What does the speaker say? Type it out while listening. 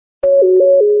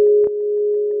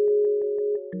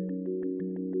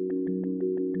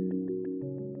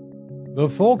The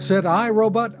folks at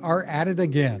iRobot are at it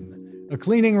again. A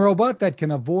cleaning robot that can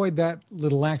avoid that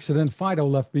little accident Fido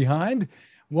left behind.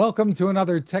 Welcome to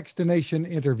another Techstination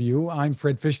interview. I'm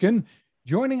Fred Fishkin.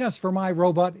 Joining us from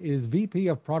iRobot is VP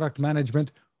of Product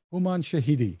Management, Hooman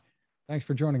Shahidi. Thanks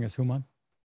for joining us, Hooman.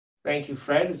 Thank you,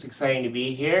 Fred. It's exciting to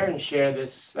be here and share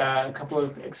this couple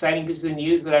of exciting pieces of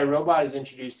news that iRobot is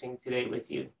introducing today with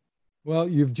you. Well,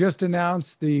 you've just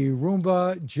announced the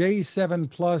Roomba J7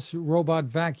 Plus robot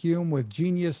vacuum with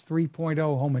Genius 3.0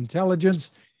 home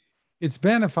intelligence. It's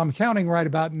been, if I'm counting right,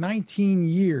 about 19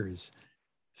 years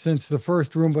since the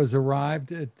first Roombas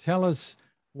arrived. Tell us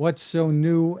what's so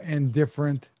new and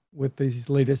different with these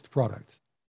latest products.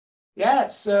 Yeah,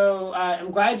 so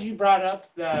I'm glad you brought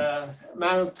up the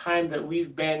amount of time that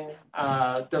we've been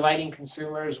delighting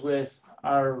consumers with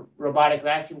our robotic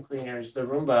vacuum cleaners, the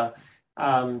Roomba.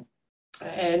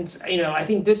 I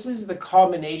think this is the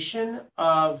culmination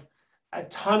of a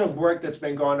ton of work that's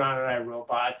been going on at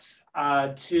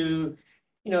iRobot to,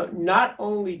 not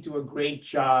only do a great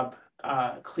job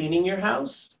cleaning your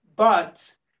house,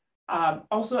 but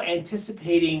also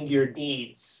anticipating your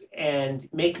needs and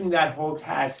making that whole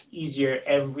task easier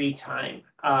every time.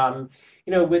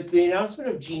 With the announcement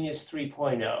of Genius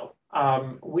 3.0,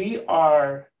 we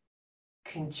are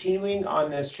continuing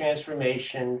on this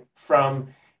transformation from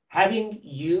having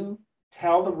you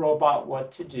tell the robot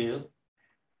what to do,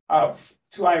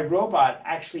 to iRobot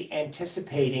actually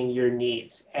anticipating your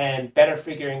needs and better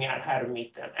figuring out how to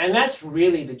meet them. And that's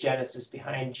really the genesis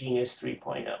behind Genius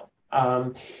 3.0,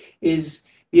 is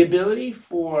the ability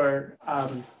for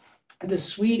the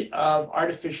suite of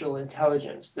artificial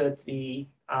intelligence that that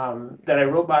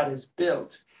iRobot has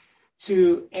built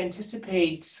to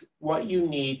anticipate what you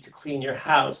need to clean your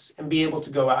house and be able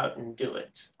to go out and do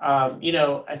it.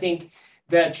 I think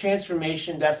that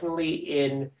transformation definitely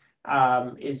is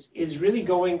really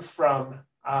going from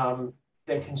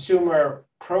the consumer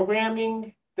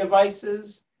programming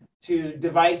devices to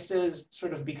devices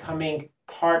sort of becoming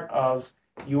part of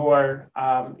your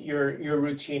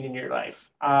routine in your life.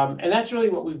 And that's really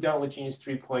what we've done with Genius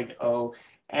 3.0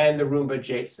 and the Roomba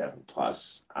J7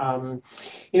 Plus.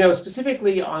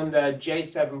 Specifically on the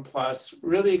J7 Plus,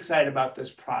 really excited about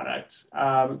this product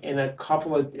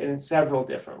in several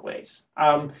different ways.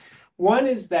 One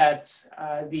is that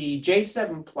the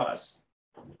J7 Plus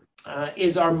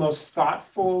is our most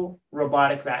thoughtful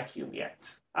robotic vacuum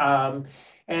yet. It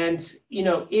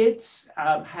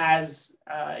has,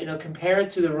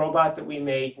 compared to the robot that we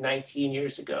made 19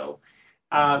 years ago,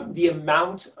 the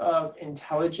amount of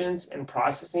intelligence and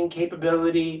processing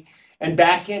capability and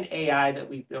back-end AI that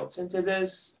we've built into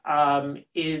this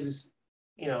is,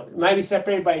 it might be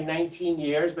separated by 19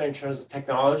 years, but in terms of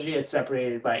technology, it's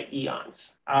separated by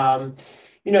eons. The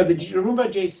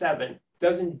Roomba J7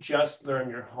 doesn't just learn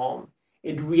your home.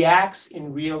 It reacts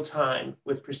in real time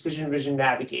with precision vision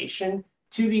navigation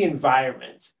to the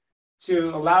environment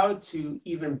to allow it to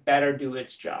even better do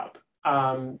its job.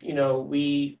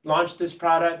 We launched this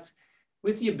product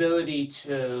with the ability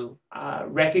to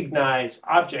recognize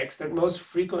objects that most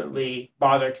frequently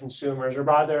bother consumers or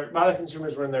bother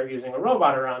consumers when they're using a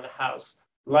robot around the house,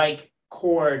 like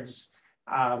cords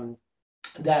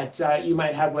that you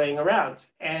might have laying around,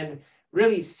 and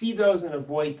really see those and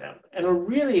avoid them. And we're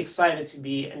really excited to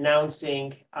be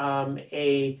announcing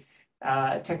a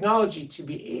technology to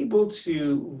be able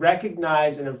to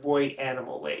recognize and avoid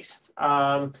animal waste.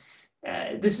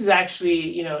 This is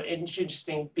actually,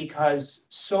 interesting because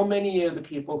so many of the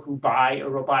people who buy a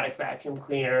robotic vacuum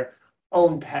cleaner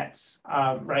own pets,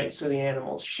 right? So the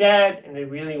animals shed, and they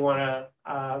really want a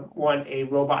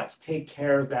robot to take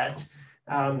care of that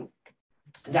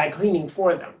cleaning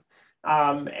for them.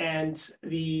 And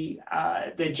the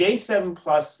J7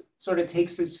 Plus sort of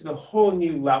takes this to the whole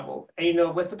new level.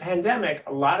 And, with the pandemic,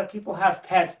 a lot of people have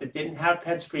pets that didn't have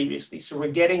pets previously. So we're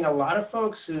getting a lot of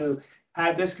folks who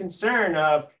had this concern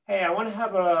of, hey, I want to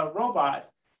have a robot,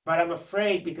 but I'm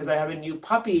afraid because I have a new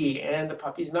puppy and the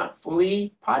puppy's not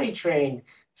fully potty trained.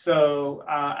 So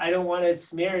I don't want it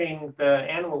smearing the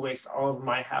animal waste all over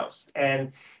my house.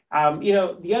 And,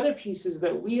 the other piece is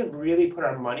that we have really put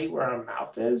our money where our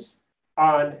mouth is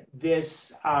on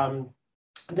this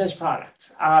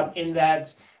product, in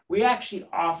that we actually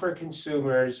offer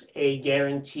consumers a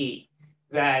guarantee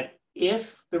that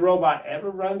if the robot ever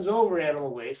runs over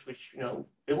animal waste, which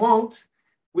it won't,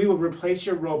 we will replace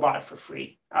your robot for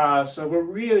free. So we're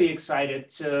really excited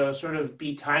to sort of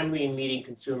be timely in meeting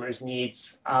consumers'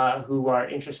 needs who are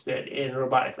interested in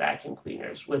robotic vacuum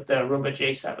cleaners with the Roomba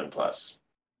J7 Plus.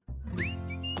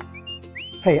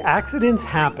 Hey, accidents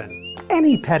happen.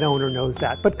 Any pet owner knows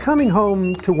that, but coming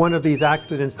home to one of these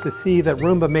accidents to see that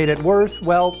Roomba made it worse,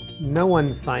 well, no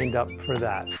one signed up for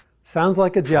that. Sounds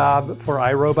like a job for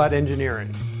iRobot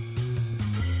engineering.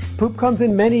 Poop comes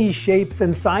in many shapes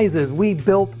and sizes. We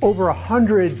built over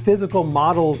 100 physical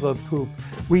models of poop.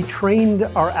 We trained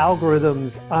our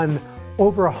algorithms on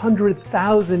over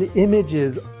 100,000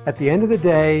 images. At the end of the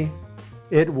day,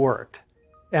 it worked.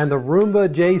 And the Roomba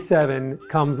J7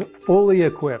 comes fully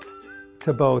equipped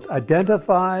to both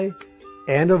identify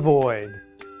and avoid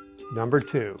number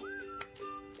 2.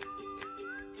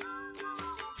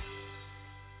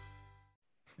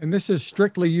 And this is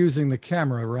strictly using the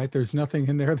camera, right? There's nothing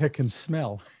in there that can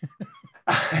smell.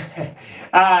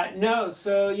 No,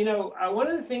 so, one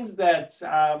of the things that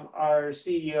our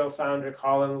CEO founder,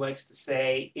 Colin, likes to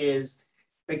say is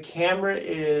the camera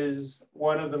is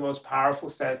one of the most powerful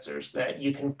sensors that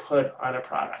you can put on a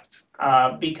product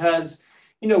because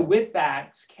with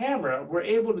that camera, we're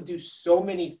able to do so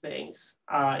many things,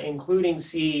 including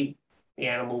see the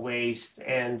animal waste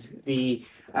and the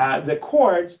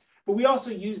cords, but we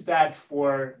also use that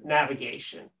for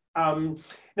navigation. Now,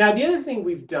 the other thing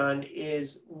we've done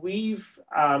is we've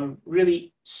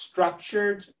really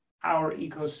structured our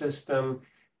ecosystem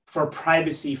for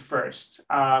privacy first.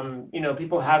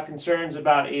 People have concerns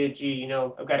about,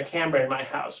 I've got a camera in my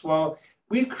house. Well,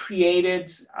 we've created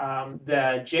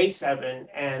the J7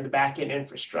 and the backend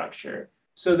infrastructure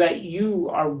so that you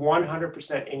are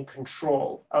 100% in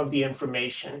control of the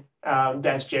information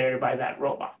that's generated by that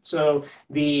robot. So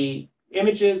the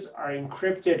images are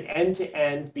encrypted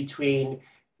end-to-end between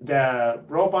the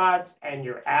robot and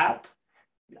your app.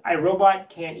 iRobot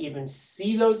can't even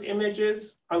see those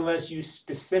images unless you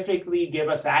specifically give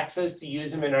us access to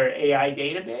use them in our AI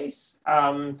database.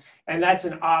 And that's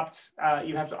an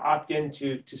you have to opt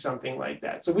into something like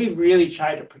that. So we've really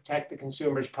tried to protect the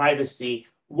consumer's privacy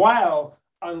while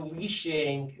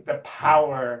unleashing the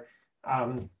power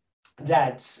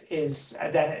that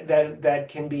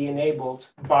can be enabled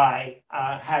by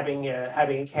having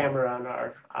a camera on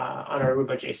our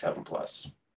Roomba J7 Plus.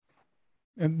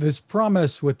 And this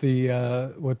promise with the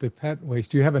pet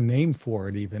waste, do you have a name for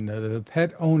it even? The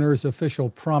pet owner's official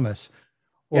promise.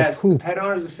 Yes, poop. The pet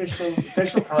owner's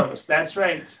official promise. That's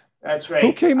right. That's right.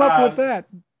 Who came up with that?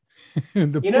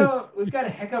 We've got a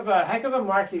heck of a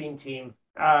marketing team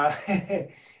that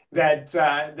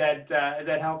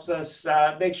helps us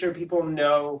make sure people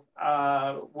know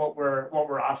what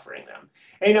we're offering them.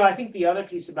 And I think the other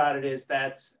piece about it is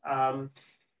that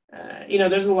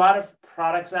there's a lot of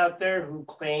products out there who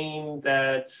claim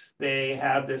that they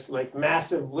have this like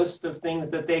massive list of things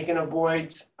that they can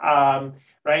avoid,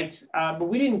 right? But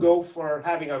we didn't go for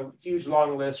having a huge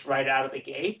long list right out of the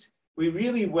gate. We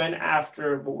really went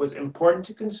after what was important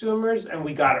to consumers, and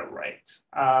we got it right.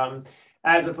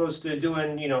 As opposed to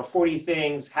doing 40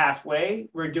 things halfway,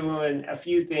 we're doing a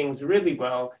few things really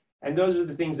well, and those are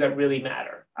the things that really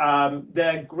matter.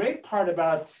 The great part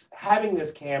about having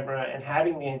this camera and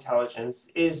having the intelligence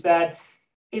is that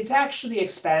it's actually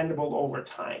expandable over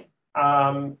time.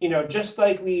 Just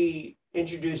like we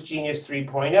introduced Genius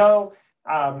 3.0,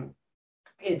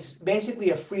 it's basically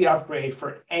a free upgrade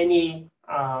for any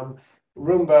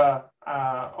Roomba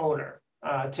owner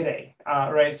today,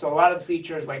 right? So a lot of the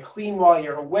features like clean while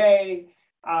you're away,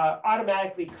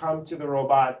 automatically come to the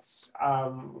robots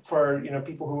for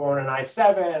people who own an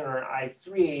i7 or an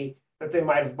i3 that they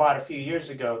might have bought a few years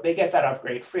ago. They get that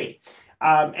upgrade free.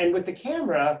 And with the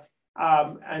camera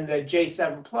and the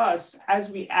J7 Plus,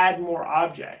 as we add more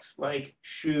objects like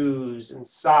shoes and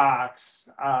socks,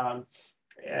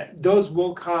 those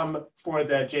will come for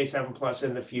the J7 Plus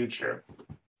in the future.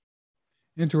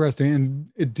 Interesting. And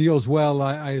it deals well,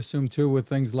 I assume, too, with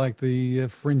things like the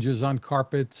fringes on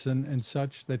carpets and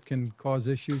such that can cause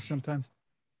issues sometimes?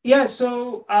 Yeah,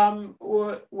 so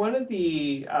one of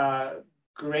the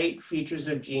great features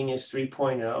of Genius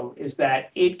 3.0 is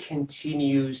that it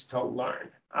continues to learn,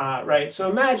 right? So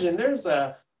imagine there's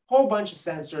a whole bunch of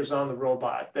sensors on the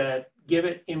robot that give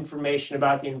it information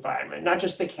about the environment, not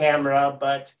just the camera,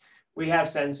 but we have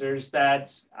sensors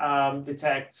that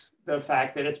detect the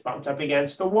fact that it's bumped up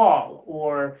against the wall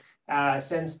or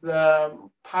sense the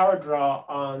power draw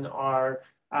on our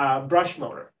brush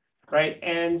motor, right?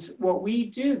 And what we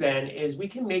do then is we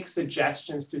can make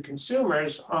suggestions to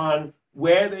consumers on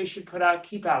where they should put out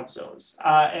keep out zones.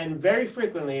 And very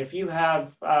frequently, if you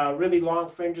have really long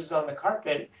fringes on the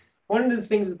carpet, one of the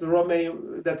things that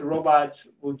the robot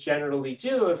will generally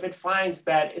do, if it finds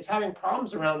that it's having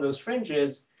problems around those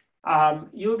fringes,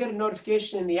 you'll get a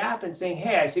notification in the app and saying,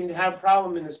 hey, I seem to have a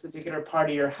problem in this particular part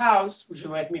of your house. Would you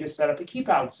like me to set up a keep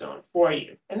out zone for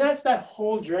you? And that's that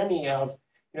whole journey of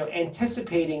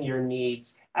anticipating your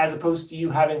needs as opposed to you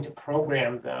having to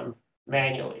program them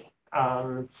manually.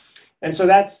 And so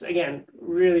that's, again,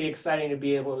 really exciting to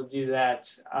be able to do that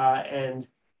and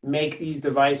make these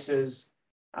devices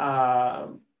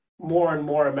more and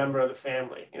more a member of the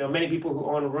family. Many people who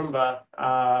own a Roomba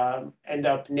end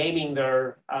up naming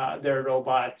their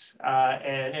robot,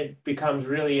 and it becomes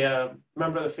really a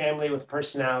member of the family with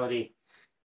personality.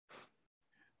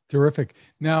 Terrific.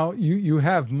 Now you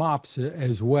have mops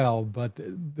as well, but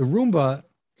the Roomba,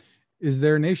 is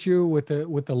there an issue with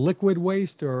the liquid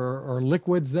waste or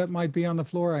liquids that might be on the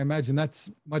floor? I imagine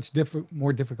that's much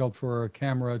more difficult for a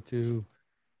camera to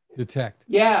detect.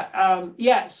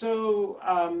 Yeah. So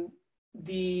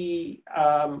the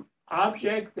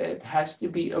object that has to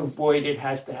be avoided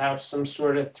has to have some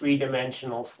sort of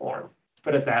three-dimensional form.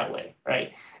 Put it that way,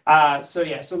 right? So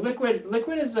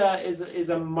liquid is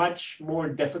a much more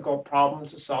difficult problem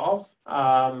to solve,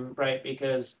 right?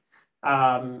 Because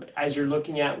as you're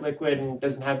looking at liquid and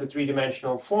doesn't have the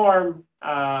three-dimensional form,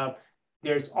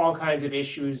 there's all kinds of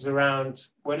issues around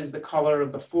what is the color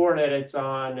of the floor that it's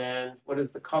on, and what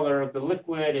is the color of the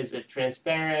liquid? Is it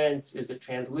transparent? Is it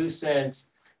translucent?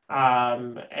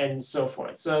 And so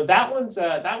forth. So that one's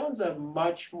a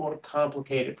much more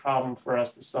complicated problem for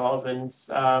us to solve, and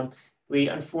we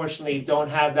unfortunately don't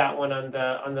have that one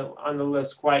on the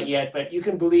list quite yet. But you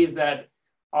can believe that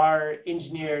our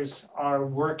engineers are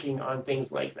working on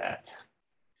things like that.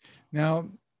 Now,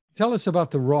 tell us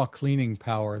about the raw cleaning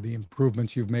power, the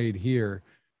improvements you've made here.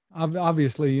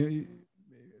 Obviously,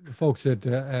 folks at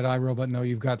iRobot know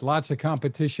you've got lots of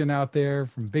competition out there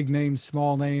from big names,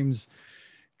 small names,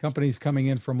 companies coming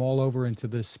in from all over into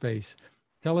this space.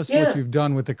 Tell us what you've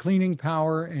done with the cleaning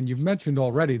power, and you've mentioned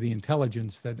already the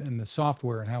intelligence and the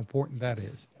software and how important that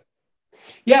is.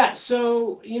 Yeah,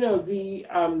 so we've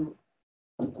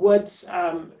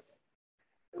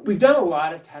done a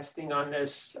lot of testing on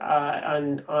this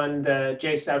on the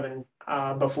J7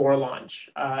 before launch.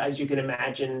 As you can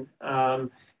imagine,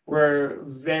 we're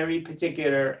very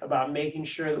particular about making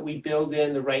sure that we build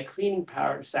in the right cleaning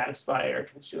power to satisfy our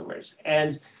consumers.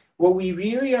 And what we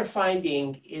really are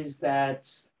finding is that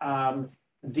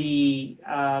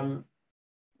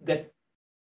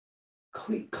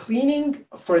cleaning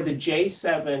for the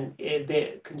J7,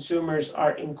 the consumers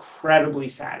are incredibly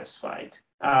satisfied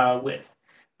with.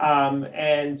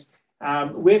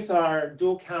 With our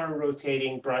dual counter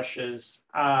rotating brushes,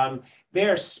 they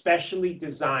are specially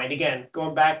designed. Again,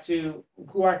 going back to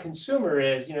who our consumer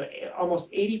is,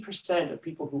 almost 80% of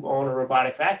people who own a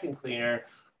robotic vacuum cleaner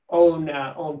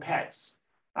own pets.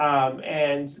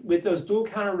 And with those dual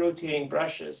counter rotating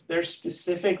brushes, they're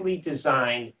specifically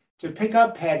designed to pick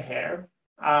up pet hair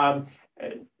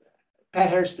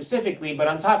specifically, but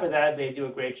on top of that, they do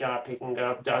a great job picking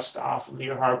up dust off of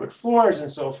your hardwood floors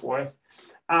and so forth.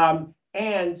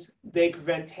 And they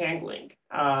prevent tangling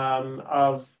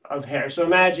of hair. So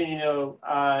imagine,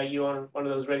 you own one of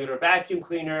those regular vacuum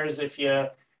cleaners. If you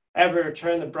ever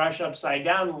turn the brush upside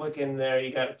down and look in there,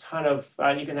 you can have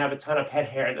a ton of pet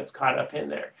hair that's caught up in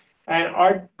there. And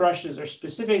our brushes are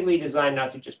specifically designed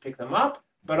not to just pick them up,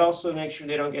 but also make sure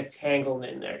they don't get tangled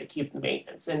in there to keep the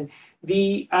maintenance. And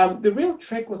the real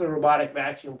trick with a robotic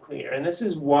vacuum cleaner, and this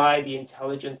is why the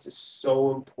intelligence is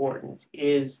so important,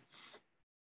 is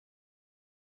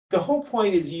the whole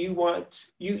point is you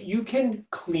can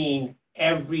clean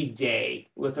every day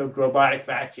with a robotic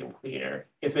vacuum cleaner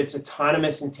if it's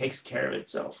autonomous and takes care of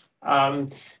itself.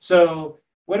 So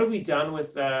what have we done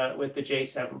with the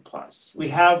J7 Plus? We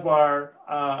have our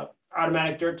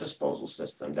automatic dirt disposal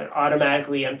system that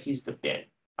automatically empties the bin,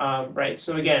 right?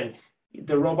 So again,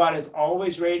 the robot is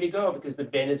always ready to go because the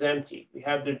bin is empty. We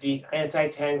have the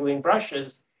anti-tangling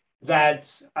brushes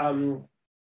that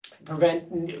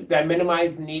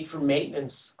minimize the need for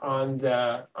maintenance on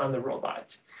the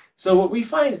robot. So what we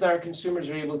find is that our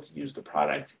consumers are able to use the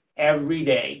product every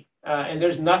day, and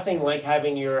there's nothing like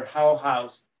having your whole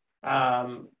house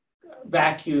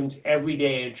vacuumed every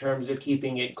day in terms of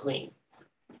keeping it clean.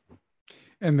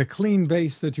 And the clean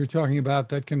base that you're talking about,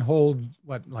 that can hold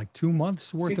what, like 2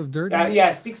 months worth of dirt?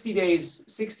 Yeah, 60 days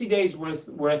worth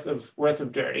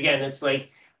of dirt. Again, it's like,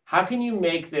 how can you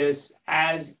make this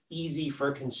as easy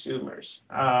for consumers,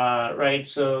 right?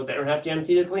 So they don't have to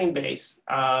empty the clean base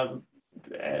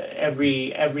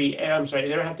they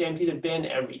don't have to empty the bin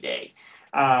every day.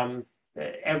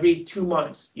 Every 2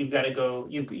 months, you've got to go.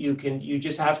 You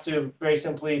just have to very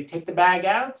simply take the bag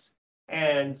out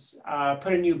and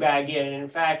put a new bag in. And in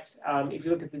fact, if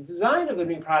you look at the design of the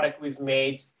new product we've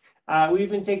made, we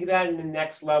even take that in the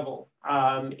next level,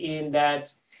 in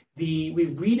that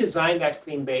we've redesigned that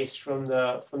clean base from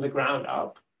the ground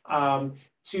up.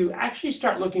 to actually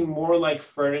start looking more like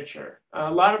furniture.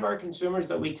 A lot of our consumers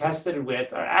that we tested it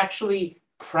with are actually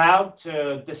proud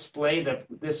to display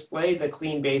the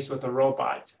clean base with a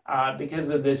robot because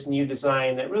of this new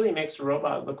design that really makes a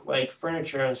robot look like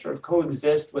furniture and sort of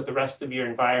coexist with the rest of your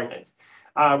environment.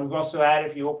 We've also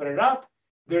added, if you open it up,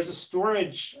 there's a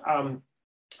storage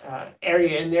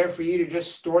area in there for you to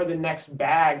just store the next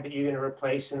bag that you're going to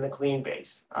replace in the clean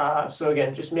base. So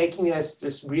again, just making this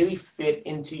just really fit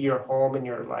into your home and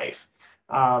your life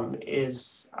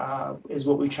is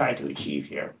what we tried to achieve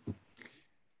here.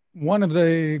 One of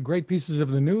the great pieces of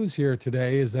the news here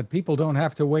today is that people don't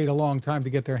have to wait a long time to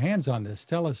get their hands on this.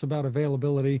 Tell us about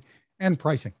availability and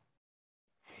pricing.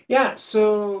 Yeah,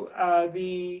 so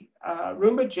the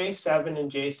Roomba J7 and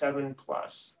J7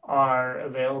 Plus are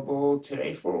available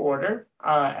today for order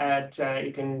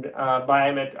you can buy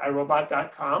them at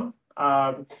iRobot.com.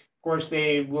 Of course,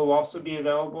 they will also be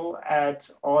available at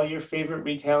all your favorite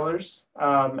retailers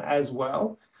as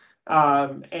well.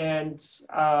 The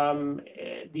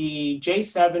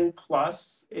J7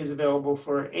 Plus is available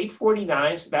for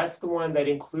 $849, so that's the one that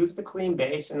includes the clean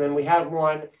base, and then we have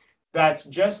one that's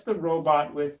just the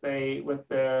robot with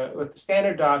the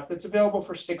standard dock that's available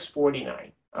for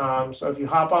 $649. So if you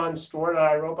hop on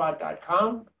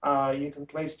store.irobot.com, you can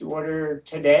place the order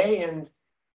today, and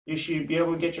you should be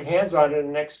able to get your hands on it in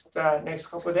the next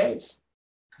couple of days.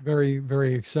 Very,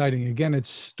 very exciting. Again, it's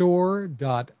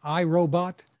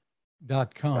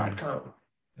store.irobot.com.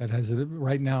 That has it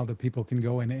right now that people can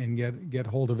go in and get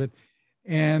hold of it.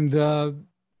 And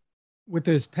with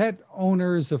this pet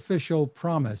owner's official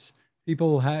promise,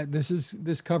 people had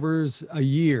this covers a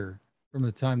year from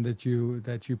the time that you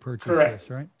purchase this,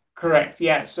 right? Correct.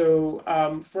 Yeah. So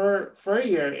for a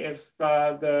year, if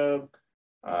the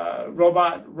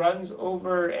robot runs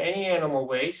over any animal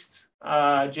waste,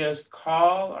 just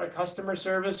call our customer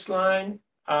service line,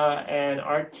 and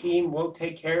our team will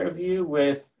take care of you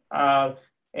with a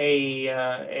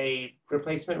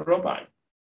replacement robot.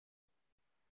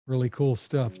 Really cool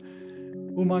stuff.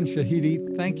 Hooman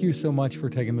Shahidi, thank you so much for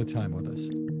taking the time with us.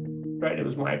 Right, it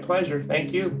was my pleasure.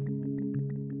 Thank you.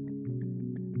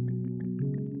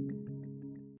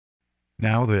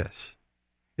 Now this.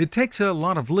 It takes a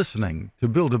lot of listening to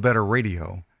build a better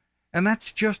radio, and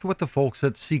that's just what the folks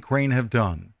at C. Crane have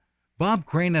done. Bob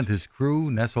Crane and his crew,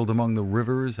 nestled among the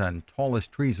rivers and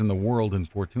tallest trees in the world in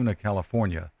Fortuna,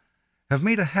 California, have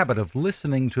made a habit of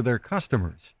listening to their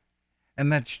customers. And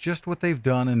that's just what they've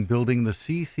done in building the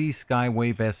CC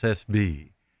Skywave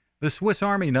SSB, the Swiss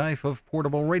Army knife of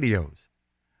portable radios.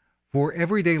 For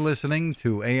everyday listening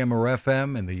to AM or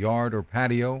FM in the yard or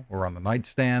patio or on the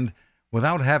nightstand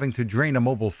without having to drain a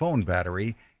mobile phone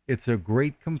battery, it's a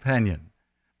great companion.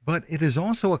 But it is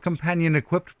also a companion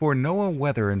equipped for NOAA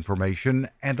weather information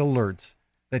and alerts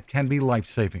that can be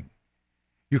life-saving.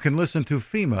 You can listen to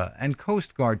FEMA and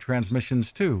Coast Guard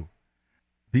transmissions too.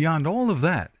 Beyond all of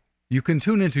that, you can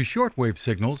tune into shortwave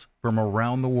signals from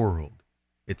around the world.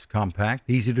 It's compact,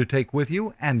 easy to take with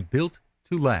you, and built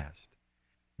to last.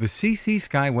 The CC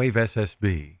Skywave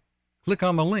SSB. Click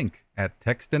on the link at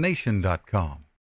Techstination.com.